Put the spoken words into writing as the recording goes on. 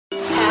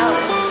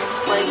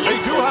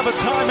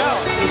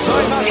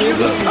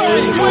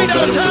Way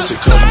downtown. Put your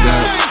cup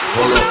down.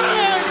 Hold up.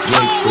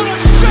 Drink free.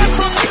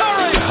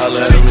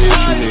 Holla at me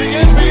if you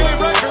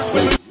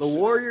need me. The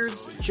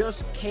Warriors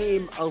just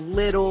came a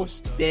little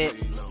bit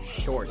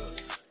short.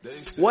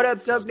 What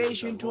up, Dub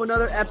Nation, to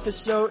another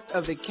episode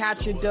of the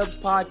Catch and Dubs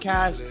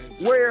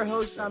podcast. We're your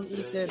host, I'm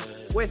Ethan,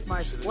 with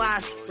my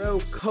Splash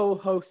Bro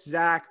co-host,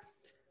 Zach.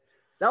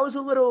 That was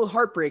a little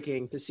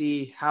heartbreaking to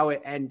see how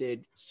it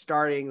ended,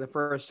 starting the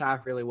first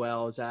half really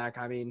well, Zach.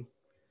 I mean,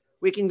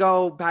 we can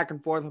go back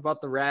and forth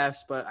about the refs,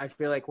 but I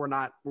feel like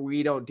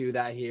we don't do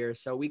that here.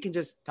 So we can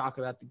just talk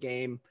about the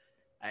game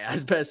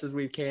as best as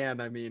we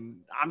can. I mean,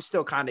 I'm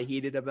still kind of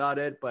heated about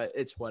it, but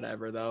it's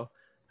whatever though.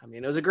 I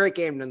mean, it was a great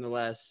game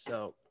nonetheless.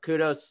 So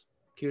kudos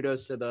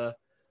to the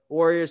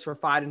Warriors for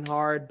fighting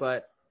hard,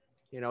 but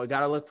we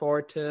got to look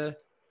forward to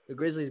the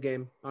Grizzlies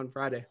game on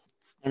Friday.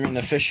 I mean,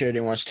 the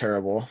officiating was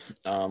terrible.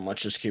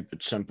 Let's just keep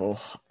it simple.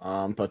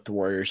 But the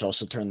Warriors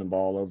also turned the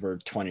ball over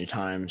 20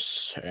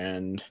 times,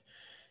 and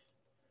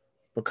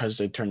because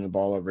they turned the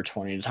ball over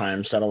 20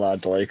 times, that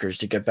allowed the Lakers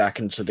to get back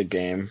into the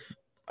game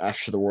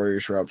after the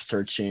Warriors were up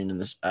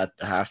 13 at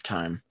the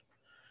halftime.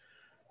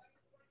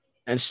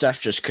 And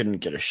Steph just couldn't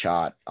get a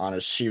shot.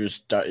 Honestly, he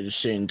was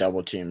seeing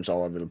double teams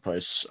all over the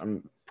place.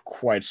 I'm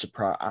quite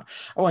surprised. I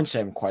wouldn't say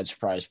I'm quite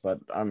surprised, but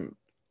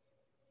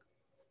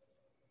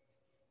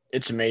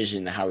it's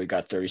amazing how he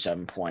got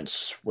 37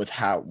 points with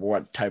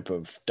what type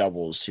of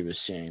doubles he was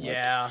seeing.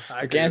 Yeah,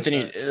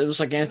 it was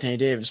like Anthony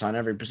Davis on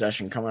every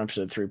possession coming up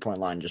to the 3-point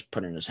line, just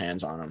putting his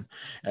hands on him.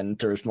 And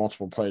there's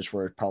multiple plays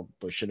where it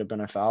probably should have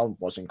been a foul,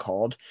 wasn't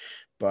called.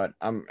 But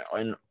I'm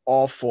in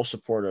all full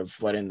support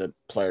of letting the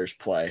players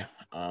play.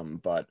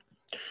 But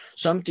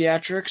some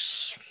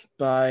theatrics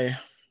by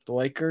the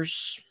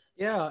Lakers.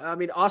 Yeah, I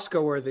mean,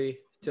 Oscar worthy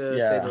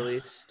to say the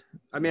least.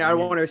 I mean, I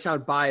don't want to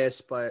sound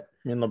biased, but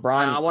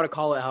LeBron. I want to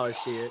call it how I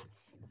see it.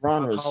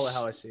 Call it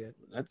how I see it.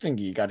 I think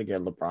you got to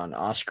get LeBron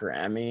Oscar,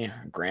 Emmy,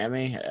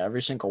 Grammy,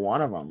 every single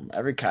one of them,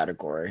 every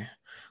category.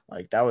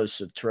 Like, that was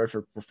a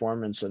terrific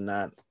performance in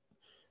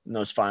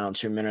those final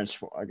 2 minutes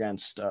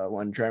against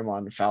when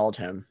Draymond fouled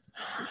him.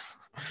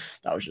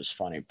 That was just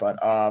funny.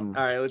 But all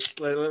right,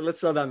 let's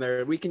slow down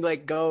there. We can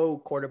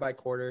go quarter by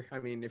quarter. I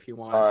mean, if you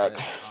want.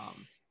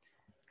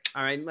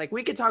 All right,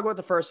 we could talk about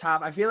the first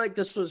half. I feel like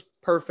this was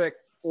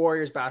perfect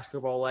Warriors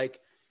basketball. Like,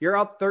 you're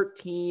up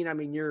 13. I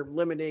mean, you're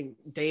limiting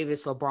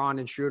Davis, LeBron,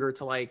 and Schroeder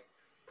to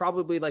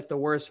probably the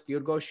worst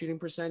field goal shooting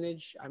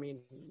percentage. I mean,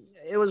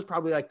 it was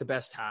probably the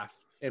best half,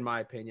 in my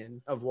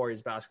opinion, of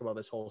Warriors basketball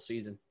this whole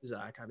season,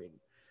 Zach. I mean,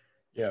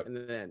 yeah.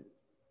 And then,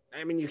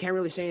 I mean, you can't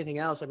really say anything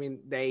else. I mean,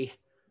 they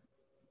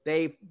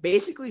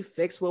basically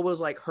fixed what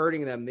was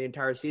hurting them the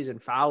entire season,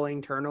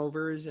 fouling,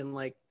 turnovers, and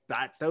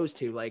those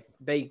two.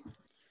 They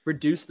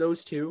reduced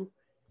those two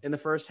in the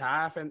first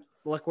half, and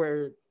look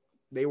where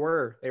they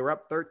were. They were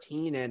up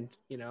 13, and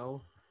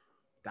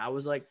that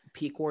was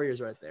peak Warriors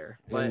right there.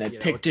 And they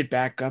picked it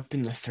back up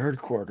in the third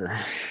quarter.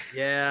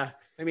 Yeah,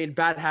 I mean,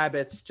 bad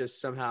habits just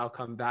somehow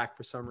come back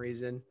for some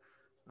reason.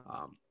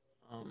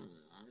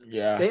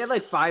 Yeah, they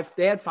had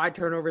five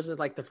turnovers in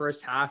the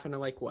first half, and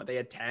they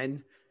had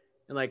 10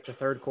 in the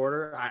third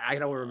quarter. I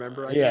don't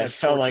remember. It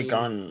felt 14.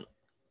 On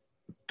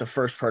the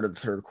first part of the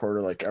third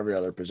quarter, every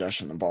other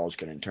possession, the ball was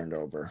getting turned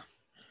over.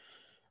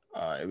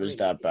 It was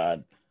that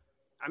bad.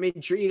 I mean,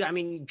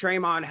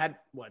 Draymond had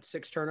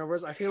 6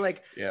 turnovers. I feel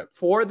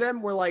 4 of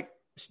them were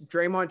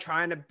Draymond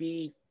trying to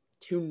be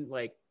too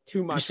much.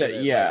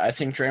 I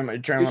think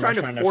Draymond was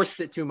trying to force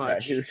it too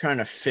much. He was trying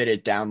to fit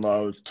it down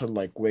low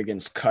to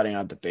Wiggins cutting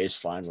out the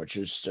baseline, which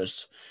is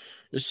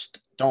just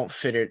don't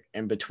fit it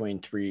in between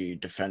 3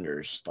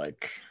 defenders.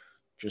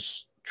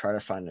 Just try to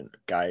find a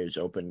guy who's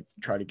open,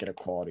 try to get a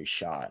quality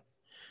shot.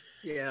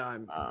 Yeah.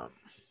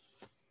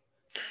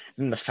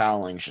 And the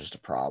fouling's just a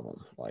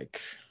problem.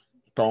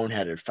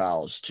 Boneheaded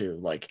fouls too.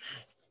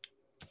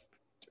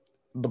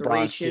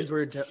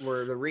 LeBron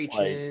were the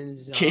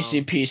reach-ins.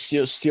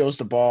 KCP steals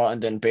the ball,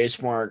 and then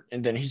Bazemore,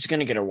 and then he's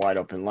gonna get a wide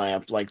open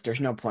layup. There's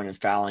no point in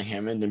fouling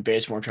him, and then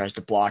Bazemore tries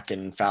to block it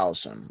and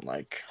fouls him.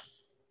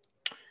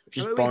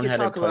 Just boneheaded we can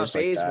talk about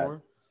plays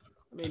Bazemore.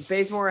 I mean,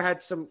 Bazemore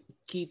had some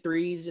key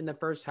threes in the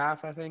first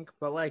half, I think,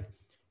 but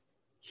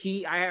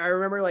I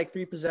remember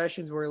 3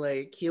 possessions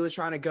where he was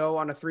trying to go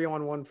on a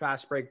 3-on-1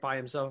 fast break by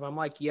himself. I'm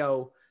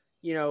yo,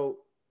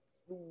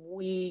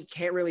 we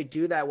can't really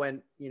do that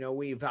when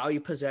we value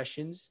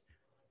possessions.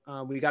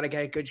 We got to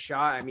get a good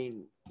shot. I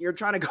mean, you're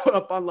trying to go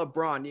up on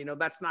LeBron.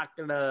 That's not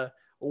gonna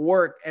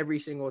work every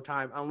single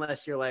time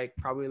unless you're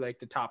probably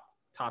the top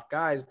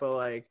guys.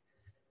 But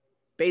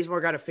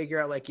Bazemore got to figure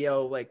out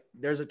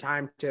there's a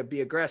time to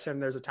be aggressive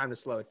and there's a time to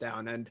slow it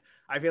down. And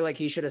I feel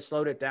he should have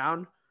slowed it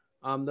down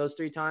those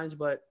 3 times,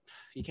 but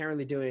you can't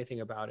really do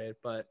anything about it.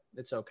 But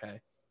it's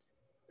okay.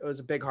 It was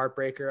a big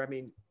heartbreaker. I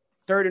mean,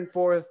 third and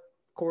fourth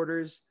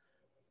quarters.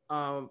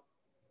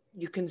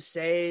 You can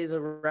say the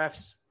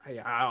refs.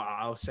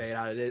 I'll say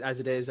it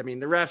as it is. I mean,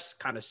 the refs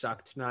kind of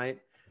sucked tonight.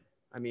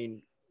 I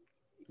mean,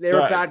 They were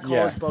bad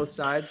calls Yeah. both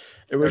sides.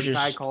 It was There were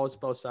bad just calls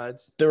both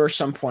sides. there were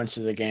some points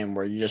of the game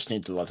where you just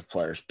need to let the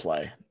players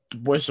play. The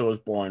whistle was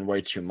blowing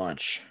way too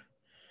much.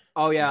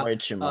 Oh yeah, Way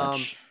too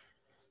much.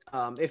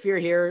 If you're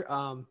here,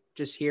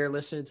 just here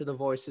listening to the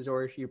voices,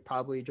 or if you're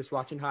probably just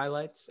watching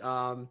highlights,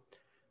 the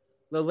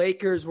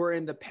Lakers were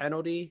in the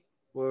penalty,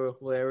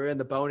 were in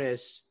the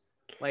bonus,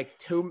 like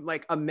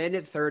a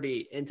minute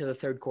 30 into the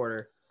third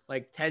quarter,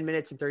 like 10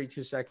 minutes and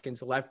 32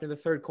 seconds left in the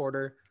third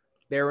quarter.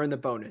 They were in the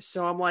bonus.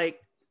 So I'm like,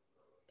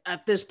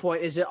 at this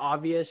point, is it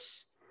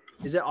obvious?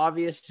 Is it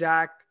obvious,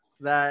 Zach,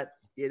 that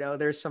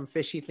there's some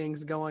fishy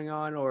things going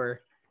on,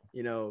 or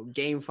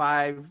Game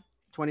 5,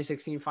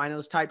 2016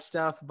 finals type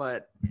stuff?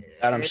 But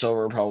Adam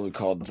Silver probably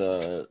called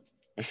the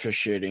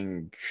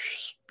officiating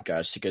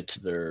guys to get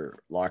to their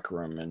locker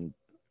room and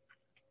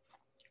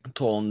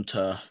told them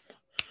to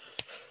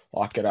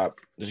lock it up.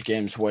 This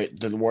game's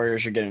the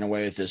Warriors are getting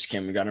away with this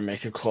game. We got to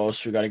make it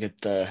close. We got to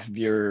get the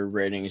viewer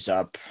ratings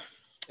up.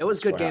 It was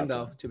a good game,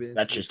 though.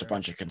 That's just a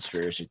bunch of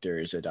conspiracy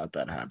theories. I doubt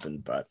that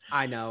happened, but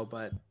I know,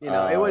 but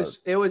it was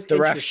the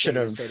ref should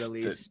have to say the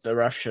least. The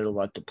ref should have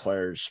let the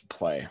players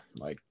play.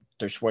 Like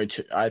there's way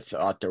too. I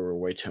thought there were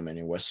way too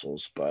many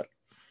whistles, but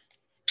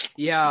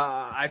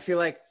yeah, I feel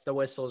like the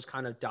whistles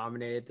kind of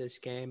dominated this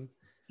game.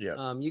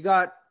 Yeah, you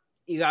got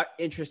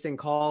interesting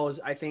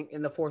calls. I think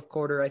in the fourth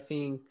quarter, I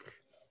think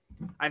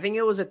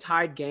it was a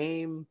tied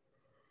game.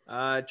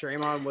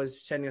 Draymond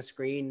was sending a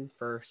screen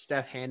for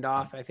Steph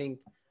handoff. I think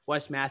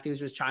Wes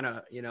Matthews was trying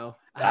to,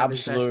 have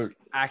his best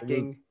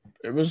acting.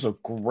 It was a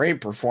great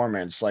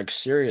performance. Like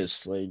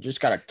seriously, just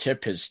got to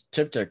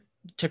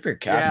tip your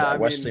cap to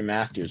Wesley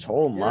Matthews.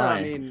 Oh my!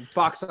 I mean,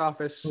 box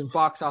office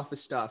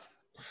stuff.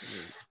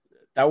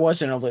 That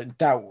wasn't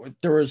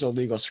there was a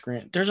legal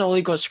screen. There's a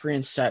legal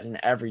screen set in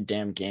every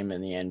damn game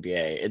in the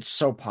NBA. It's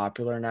so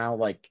popular now.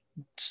 Like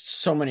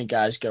so many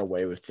guys get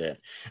away with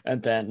it,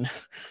 and then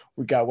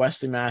we got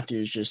Wesley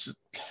Matthews just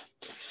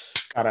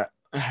gotta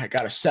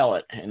sell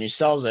it, and he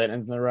sells it,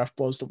 and the ref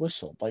blows the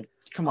whistle. Like,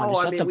 come on,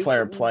 just let the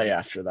player play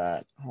after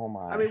that. Oh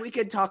my! I mean, we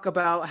could talk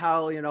about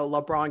how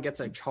LeBron gets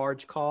a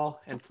charge call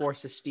and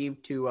forces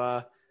Steve to,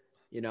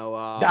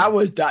 that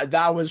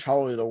was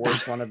probably the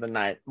worst one of the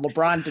night.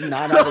 LeBron did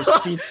not have his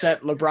feet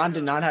set. LeBron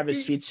did not have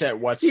his feet set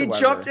whatsoever.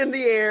 He jumped in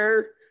the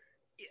air,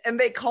 and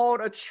they called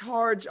a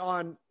charge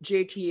on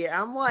JTA.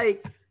 I'm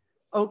like,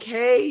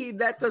 okay,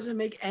 that doesn't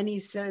make any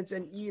sense.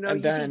 And you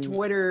see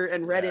Twitter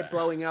and Reddit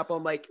blowing up.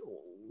 I'm like,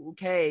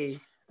 okay.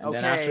 And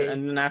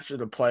then after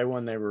the play,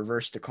 when they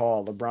reversed the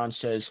call, LeBron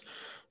says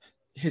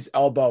his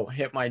elbow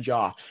hit my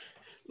jaw.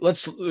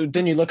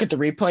 Then you look at the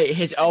replay.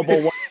 His elbow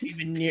wasn't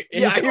even near.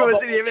 He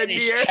wasn't even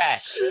near his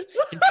chest.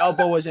 His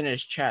elbow was in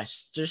his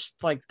chest.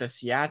 Just like the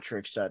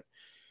theatrics that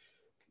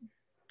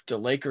the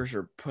Lakers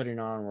are putting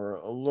on were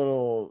a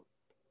little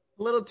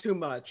too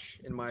much,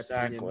 in my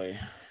opinion. Exactly.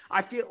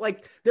 I feel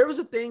like there was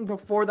a thing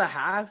before the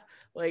half,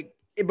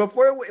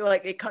 before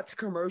it cut to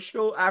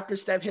commercial after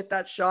Steph hit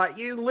that shot.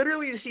 You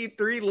literally see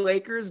 3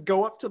 Lakers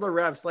go up to the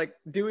refs,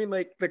 doing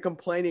the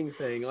complaining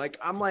thing.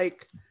 I'm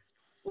like,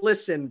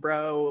 listen,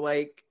 bro.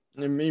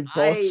 I mean,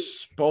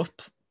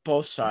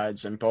 both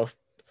sides and both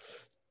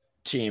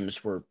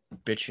teams were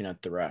bitching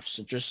at the refs.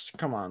 So just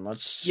come on,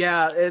 let's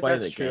play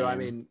the true.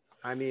 game.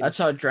 I mean, that's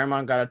how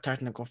Draymond got a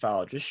technical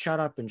foul. Just shut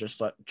up and just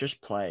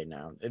play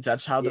now. If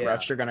that's how the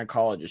refs are gonna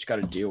call it, you just got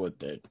to deal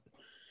with it.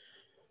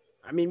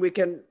 I mean, we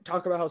can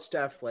talk about how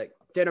Steph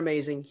did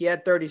amazing. He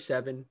had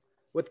 37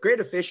 with great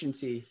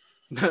efficiency.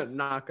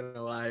 Not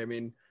gonna lie. I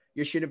mean,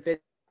 you're shooting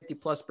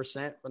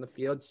 50+% from the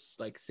field,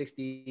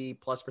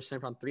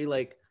 60+% from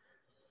 3.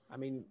 I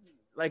mean,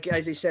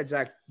 as you said,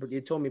 Zach, but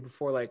you told me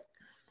before,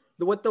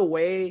 with the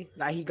way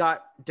that he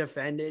got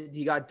defended,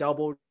 he got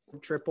doubled,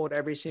 tripled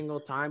every single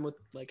time with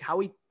how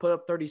he put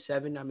up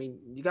 37. I mean,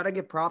 you got to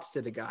give props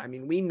to the guy. I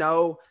mean, we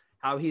know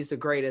how he's the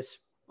greatest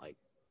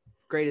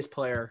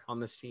player on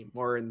this team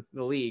or in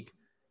the league.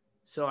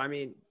 So, I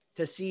mean,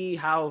 to see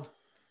how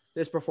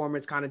this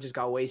performance kind of just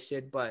got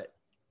wasted, but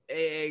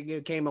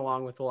it came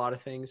along with a lot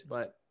of things,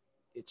 but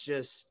it's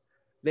just,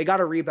 they got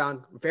to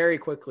rebound very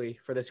quickly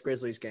for this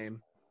Grizzlies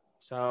game.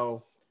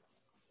 So,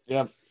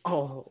 yep.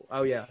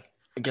 Oh yeah.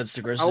 Against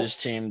the Grizzlies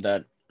team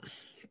that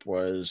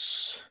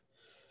was,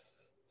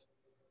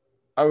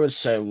 I would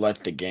say,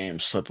 let the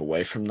game slip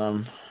away from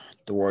them.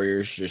 The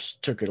Warriors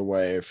just took it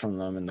away from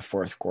them in the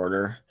fourth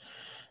quarter.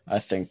 I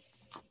think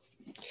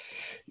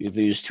you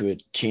lose to a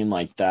team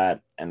like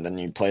that and then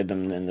you play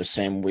them in the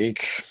same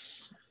week,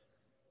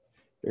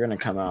 you're going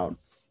to come out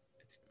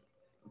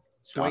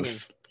swinging.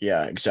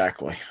 Yeah,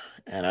 exactly.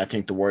 And I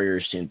think the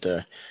Warriors need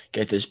to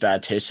get this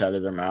bad taste out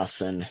of their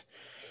mouth and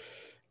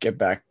get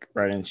back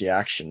right into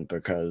action,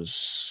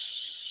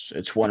 because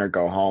it's win or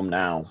go home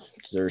now.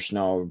 There's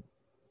no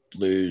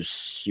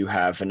lose. You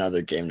have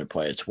another game to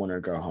play. It's win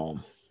or go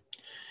home.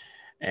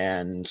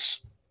 And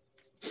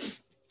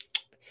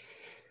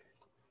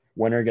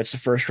winner gets the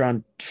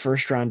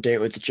first round date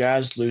with the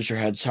Jazz. Loser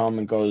heads home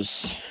and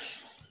goes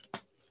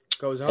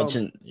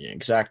home. Yeah,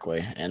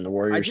 exactly. And the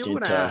Warriors I do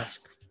want to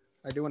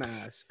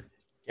ask.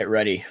 get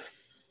ready.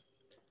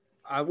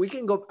 We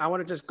can go. I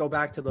want to just go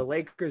back to the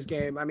Lakers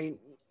game. I mean,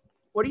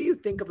 what do you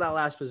think of that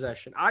last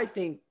possession? I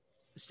think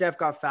Steph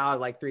got fouled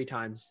like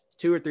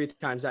 2 or 3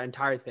 times that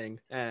entire thing,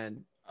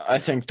 and I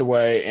think the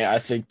way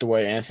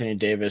Anthony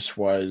Davis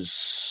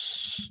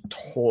was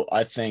told,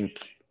 I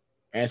think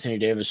Anthony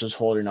Davis was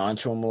holding on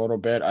to him a little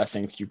bit. I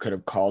think you could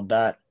have called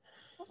that.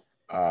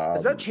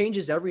 because that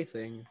changes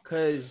everything.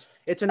 Because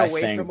it's an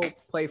away from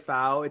play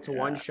foul. It's a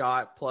one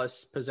shot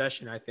plus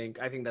possession. I think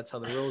that's how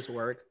the rules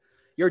work.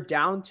 You're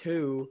down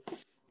 2.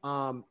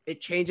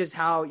 It changes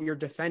how you're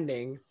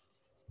defending.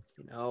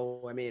 You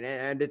know, I mean,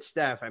 and it's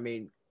Steph. I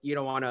mean, you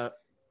don't want to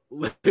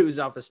lose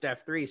off of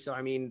Steph 3. So,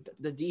 I mean,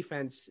 the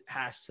defense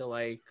has to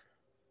like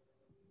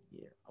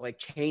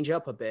change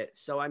up a bit.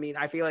 So, I mean,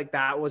 I feel like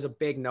that was a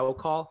big no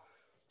call.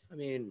 I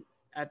mean,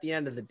 at the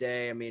end of the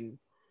day, I mean,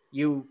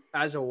 you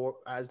as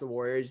the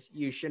Warriors,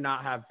 you should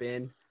not have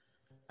been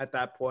at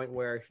that point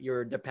where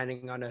you're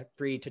depending on a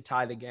 3 to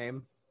tie the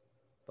game.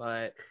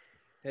 But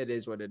it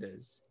is what it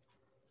is.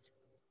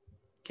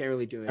 Can't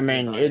really do anything.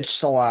 I mean, it's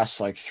the last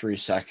like 3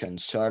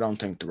 seconds, so I don't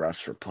think the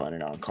refs were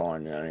planning on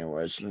calling it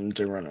anyways, and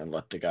they were going to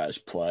let the guys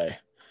play.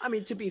 I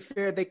mean, to be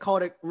fair, they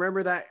called it.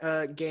 Remember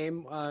that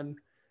game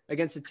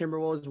against the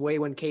Timberwolves way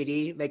when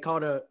KD, they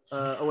called a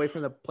away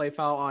from the play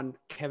foul on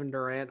Kevin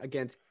Durant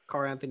against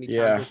Karl Anthony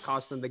Towns, which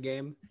cost them the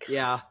game.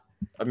 Yeah.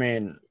 I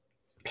mean,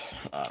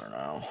 I don't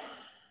know.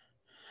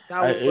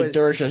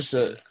 There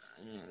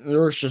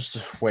was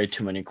just way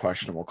too many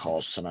questionable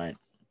calls tonight.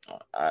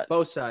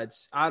 Both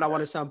sides. I don't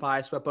want to sound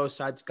biased, but both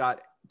sides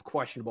got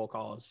questionable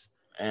calls.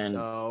 And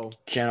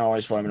can't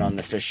always blame it on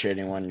the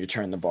officiating when you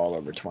turn the ball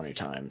over 20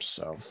 times.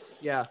 So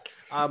yeah.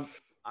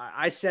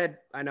 I've said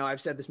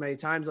this many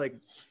times like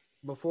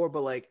before,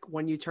 but like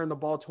when you turn the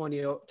ball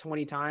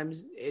 20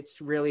 times,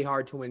 it's really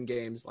hard to win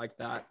games like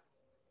that.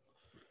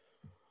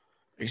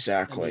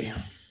 Exactly. I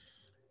mean,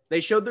 they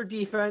showed their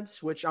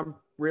defense, which I'm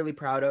really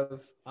proud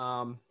of.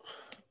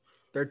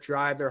 Their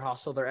drive, their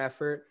hustle, their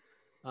effort.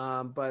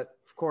 But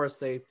of course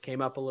they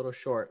came up a little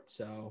short.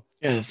 So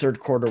yeah, the third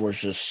quarter was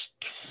just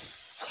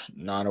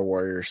not a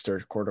Warriors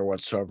third quarter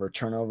whatsoever.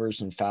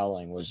 Turnovers and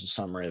fouling was the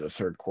summary of the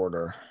third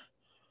quarter.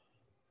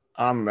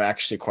 I'm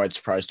actually quite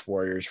surprised the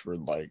Warriors were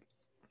like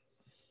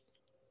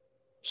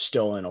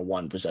still in a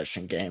 1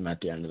 possession game at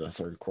the end of the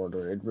third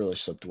quarter. It really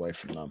slipped away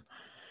from them.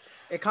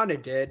 It kind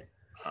of did.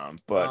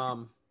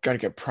 But got to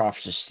get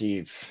props to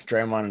Steve.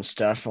 Draymond and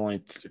Steph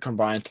only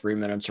combined 3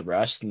 minutes of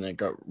rest, and they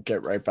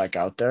get right back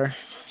out there.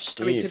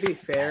 Steve, I mean, to be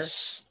fair,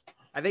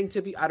 I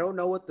don't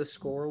know what the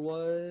score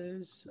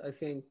was. I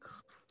think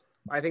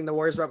the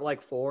Warriors were up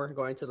like 4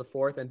 going to the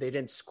 4th, and they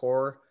didn't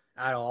score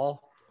at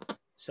all.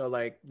 So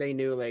like they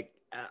knew like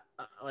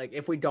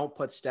if we don't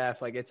put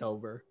Steph, like it's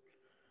over.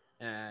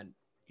 And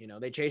you know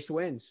they chased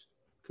wins.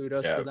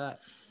 Kudos for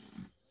that.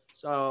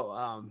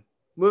 So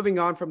moving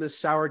on from this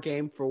sour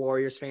game for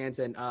Warriors fans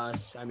and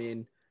us, I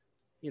mean,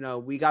 you know,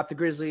 we got the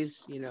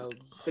Grizzlies. You know,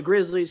 the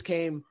Grizzlies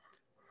came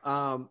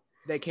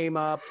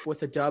up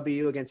with a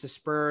W against the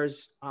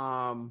Spurs.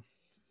 I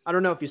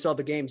don't know if you saw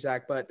the game,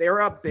 Zach, but they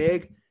were up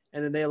big,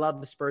 and then they allowed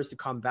the Spurs to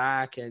come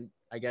back, and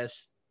I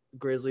guess the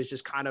Grizzlies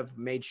just kind of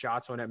made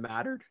shots when it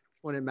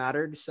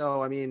mattered.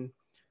 So, I mean,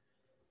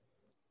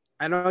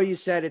 I know you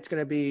said it's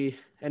going to be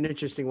an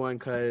interesting one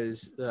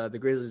because the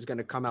Grizzlies is going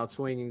to come out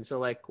swinging. So,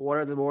 like, what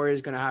are the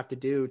Warriors going to have to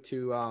do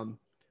to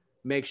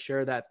make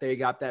sure that they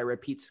got that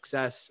repeat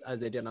success as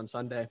they did on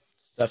Sunday?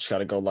 Steph's got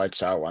to go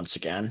lights out once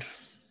again.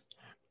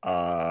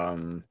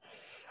 I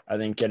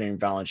think getting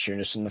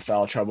Valanciunas in the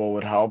foul trouble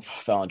would help.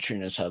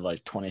 Valanciunas had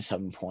like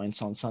 27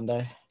 points on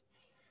Sunday,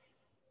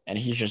 and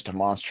he's just a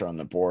monster on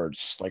the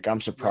boards. Like, I'm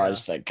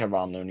surprised that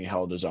Kevon Looney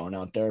held his own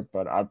out there,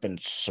 but I've been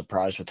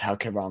surprised with how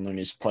Kevon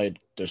Looney's played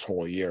this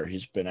whole year.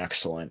 He's been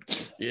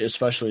excellent,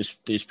 especially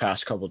these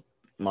past couple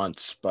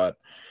months. But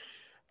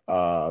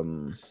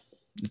Dylan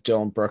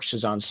Brooks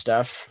is on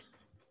Steph.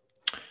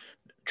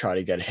 Try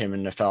to get him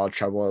into foul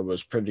trouble. It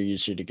was pretty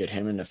easy to get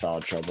him into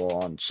foul trouble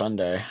on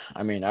Sunday.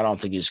 I mean, I don't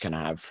think he's going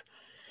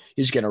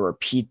to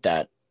repeat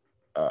that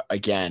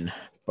again,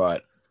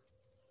 but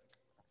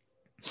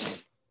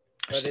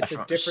it's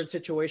a different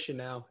situation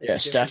now.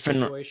 Steph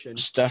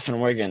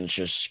and Wiggins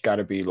just got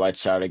to be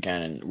lights out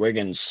again. And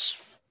Wiggins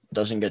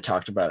doesn't get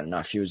talked about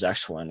enough. He was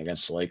excellent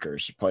against the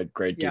Lakers. He played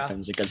great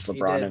defense against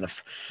LeBron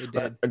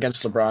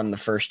against LeBron in the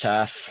first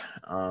half.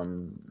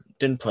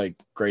 Didn't play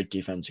great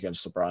defense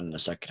against LeBron in the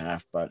second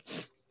half,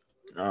 but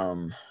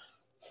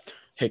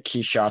hit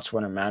key shots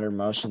when it mattered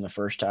most in the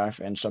first half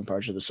and some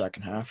parts of the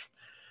second half.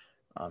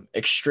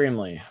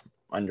 Extremely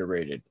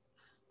underrated.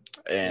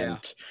 And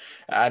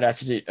I'd have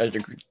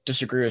to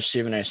disagree with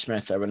Stephen A.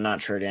 Smith. I would not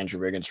trade Andrew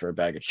Wiggins for a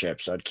bag of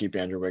chips. I'd keep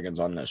Andrew Wiggins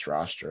on this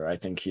roster. I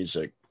think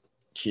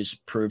he's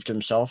proved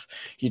himself.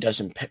 He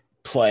doesn't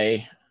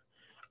play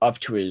up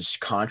to his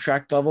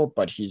contract level,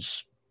 but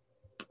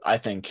I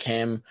think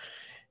him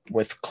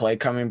with Clay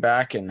coming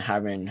back and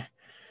having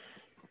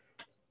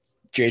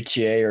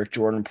JTA or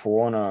Jordan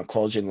Poole in a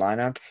closing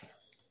lineup,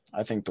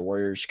 I think the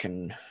Warriors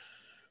can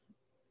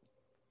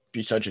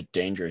be such a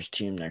dangerous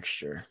team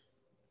next year.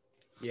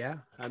 Yeah,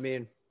 I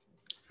mean,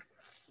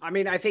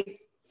 I think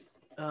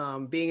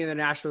being in the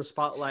national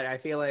spotlight, I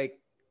feel like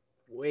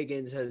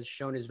Wiggins has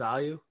shown his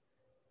value,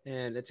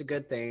 and it's a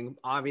good thing.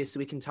 Obviously,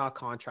 we can talk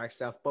contract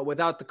stuff, but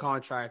without the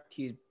contract,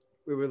 he's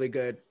a really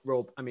good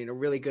role. I mean, a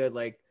really good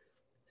a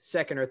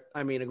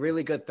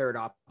really good third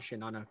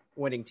option on a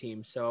winning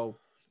team. So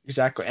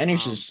Exactly, and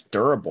he's just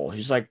durable.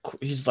 He's like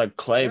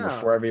Clay yeah,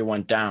 before every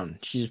went down.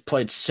 He's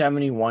played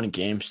 71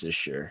 games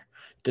this year.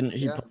 Didn't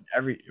he? yeah,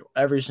 Played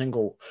every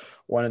single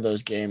one of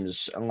those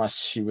games,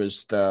 unless he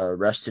was the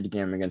rest of the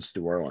game against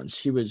New Orleans.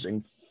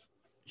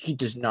 He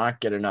does not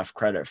get enough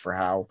credit for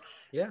how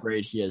yeah.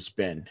 great he has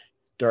been.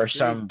 There are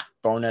some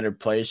boneheaded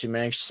plays he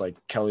makes, like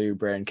Kelly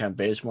Oubre and Kent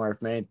Bazemore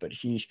have made, but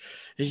he's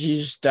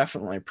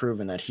definitely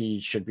proven that he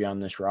should be on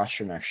this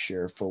roster next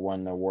year for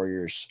when the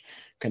Warriors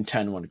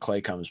contend when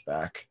Clay comes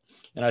back.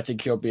 And I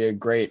think he'll be a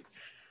great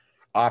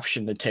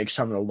option to take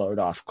some of the load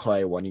off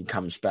Clay when he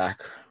comes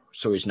back,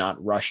 so he's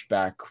not rushed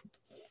back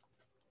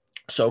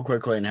so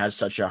quickly and has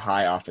such a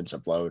high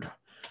offensive load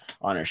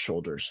on his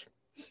shoulders.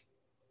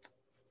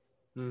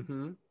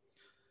 Mm-hmm.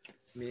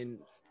 I mean,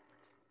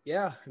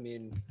 yeah. I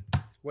mean,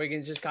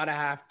 Wiggins just gotta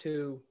have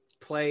to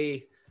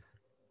play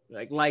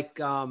like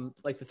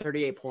the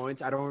 38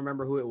 points. I don't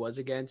remember who it was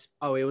against.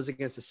 Oh, it was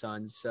against the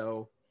Suns.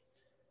 So,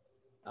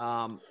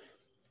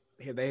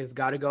 they've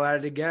got to go at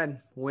it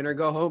again. Win or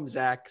go home,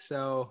 Zach.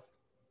 So,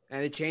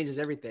 and it changes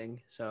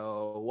everything.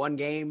 So, one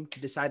game to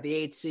decide the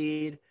 8th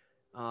seed.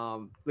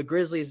 The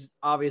Grizzlies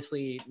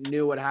obviously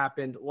knew what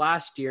happened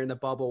last year in the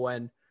bubble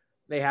when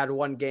they had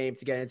one game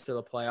to get into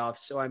the playoffs.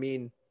 So, I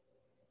mean,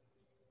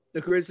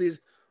 the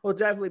Grizzlies will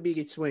definitely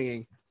be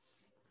swinging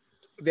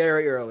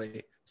very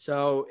early.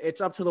 So it's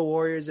up to the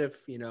Warriors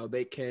if,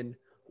 they can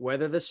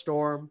weather the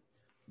storm,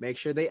 make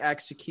sure they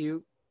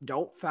execute,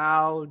 don't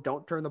foul,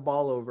 don't turn the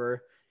ball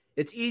over.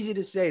 It's easy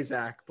to say,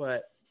 Zach,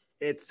 but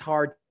it's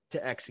hard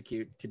to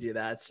execute to do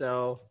that.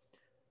 So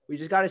we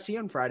just got to see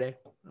on Friday.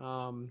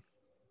 Yeah,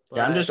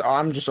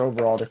 I'm just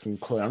overall to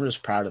conclude, I'm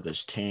just proud of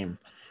this team.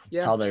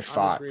 Yeah, how they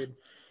fought.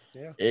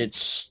 Yeah.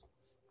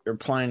 You're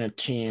playing a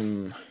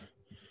team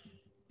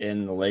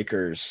in the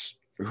Lakers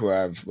who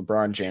have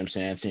LeBron James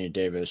and Anthony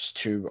Davis,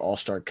 two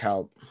all-star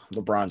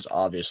LeBron's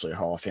obviously a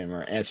Hall of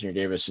Famer. Anthony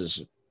Davis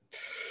is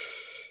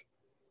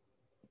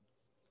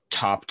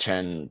top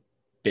 10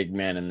 big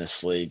man in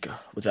this league,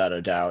 without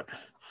a doubt.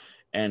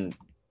 And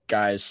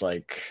guys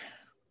like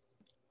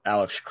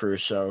Alex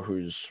Caruso,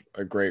 who's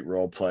a great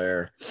role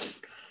player,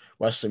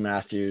 Wesley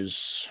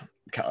Matthews,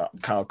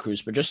 Kyle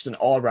Kuzma, just an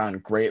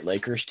all-around great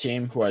Lakers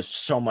team who has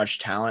so much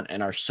talent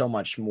and are so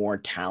much more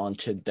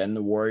talented than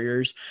the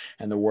Warriors.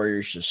 And the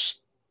Warriors just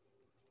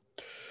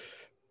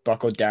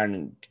buckled down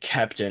and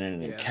kept in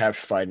and kept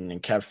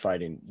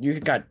fighting. You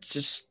got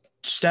just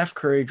Steph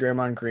Curry,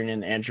 Draymond Green,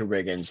 and Andrew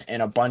Wiggins,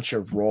 and a bunch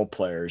of role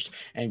players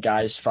and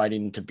guys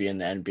fighting to be in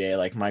the NBA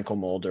like Michael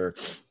Mulder,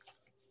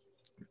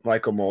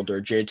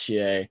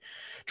 JTA,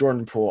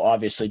 Jordan Poole.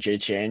 Obviously,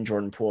 JTA and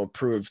Jordan Poole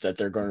proved that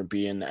they're going to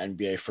be in the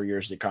NBA for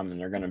years to come, and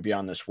they're going to be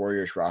on this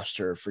Warriors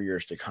roster for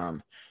years to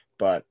come.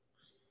 But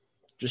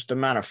just the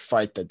amount of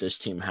fight that this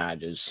team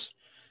had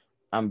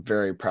I'm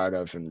very proud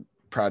of, and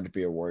proud to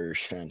be a Warriors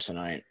fan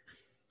tonight.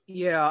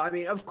 Yeah, I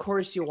mean, of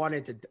course you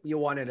wanted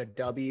a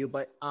W,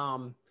 but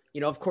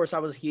of course I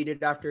was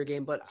heated after a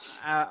game, but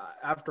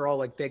after all,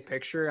 like big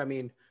picture, I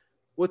mean,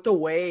 with the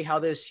way how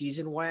this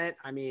season went,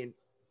 I mean,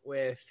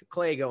 with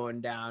Clay going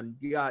down,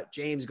 you got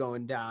James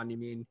going down. I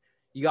mean,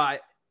 you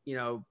got,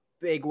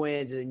 big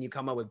wins, and then you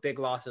come up with big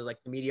losses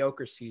like the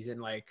mediocre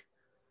season. Like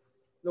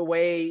the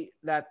way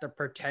that the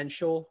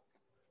potential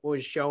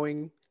was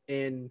showing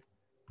in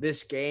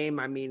this game,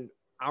 I mean,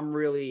 I'm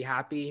really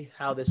happy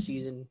how the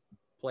season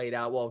played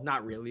out. Well,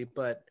 not really,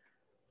 but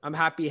I'm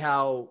happy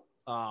how,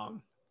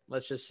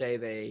 let's just say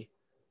they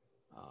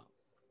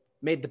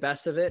made the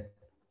best of it,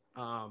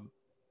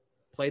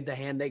 played the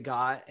hand they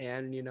got,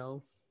 and,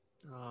 you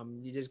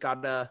just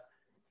got to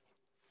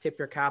tip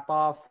your cap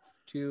off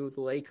to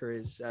the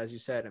Lakers, as you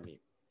said. I mean,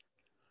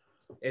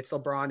 it's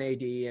LeBron,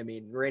 AD, I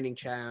mean, reigning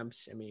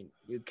champs. I mean,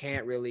 you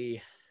can't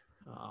really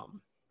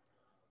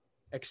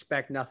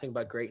expect nothing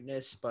but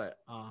greatness, but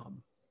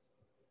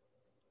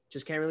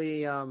just can't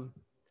really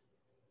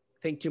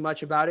think too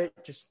much about it.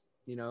 Just,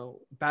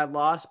 bad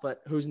loss,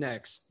 but who's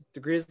next? The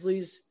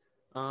Grizzlies,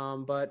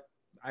 but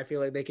I feel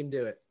like they can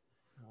do it.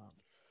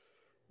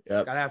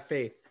 Gotta have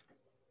faith.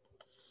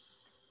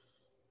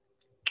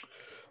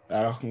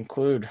 That'll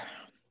conclude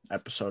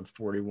episode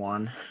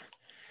 41,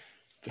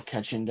 the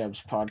Catching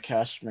Dubs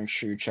podcast. Make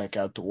sure you check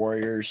out the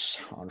Warriors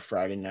on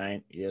Friday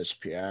night,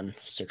 ESPN,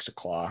 6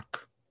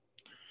 o'clock.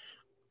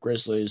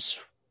 Grizzlies,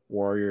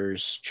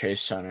 Warriors,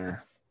 Chase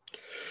Center.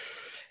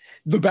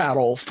 The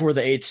battle for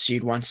the 8th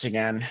seed once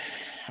again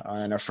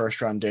in a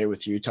first-round day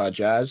with Utah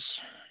Jazz.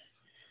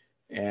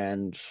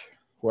 And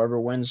whoever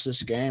wins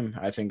this game,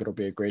 I think it'll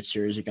be a great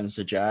series against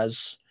the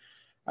Jazz.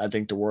 I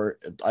think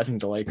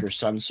the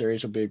Lakers-Suns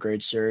series will be a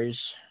great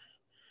series.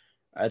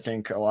 I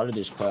think a lot of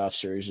these playoff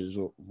series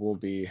will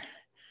be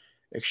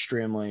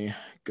extremely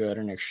good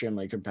and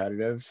extremely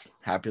competitive.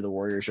 Happy the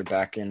Warriors are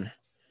back in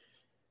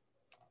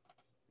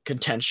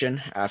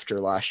contention after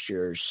last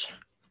year's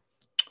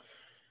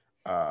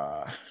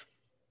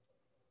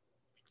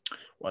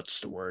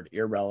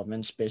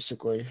irrelevance,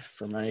 basically,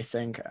 from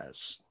anything,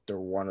 as they're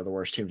one of the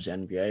worst teams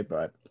in the NBA.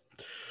 But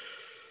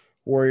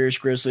Warriors,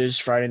 Grizzlies,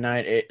 Friday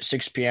night,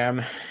 6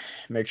 p.m.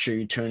 Make sure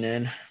you tune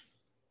in.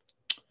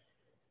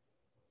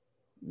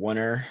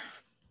 Winner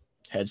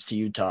heads to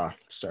Utah,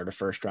 start a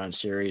first-round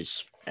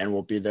series, and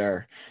we'll be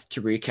there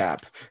to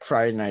recap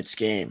Friday night's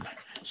game.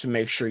 So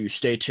make sure you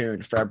stay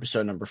tuned for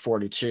episode number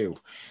 42.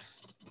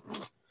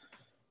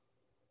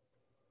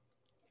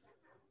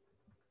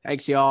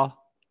 Thanks, y'all.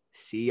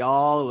 See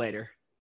y'all later.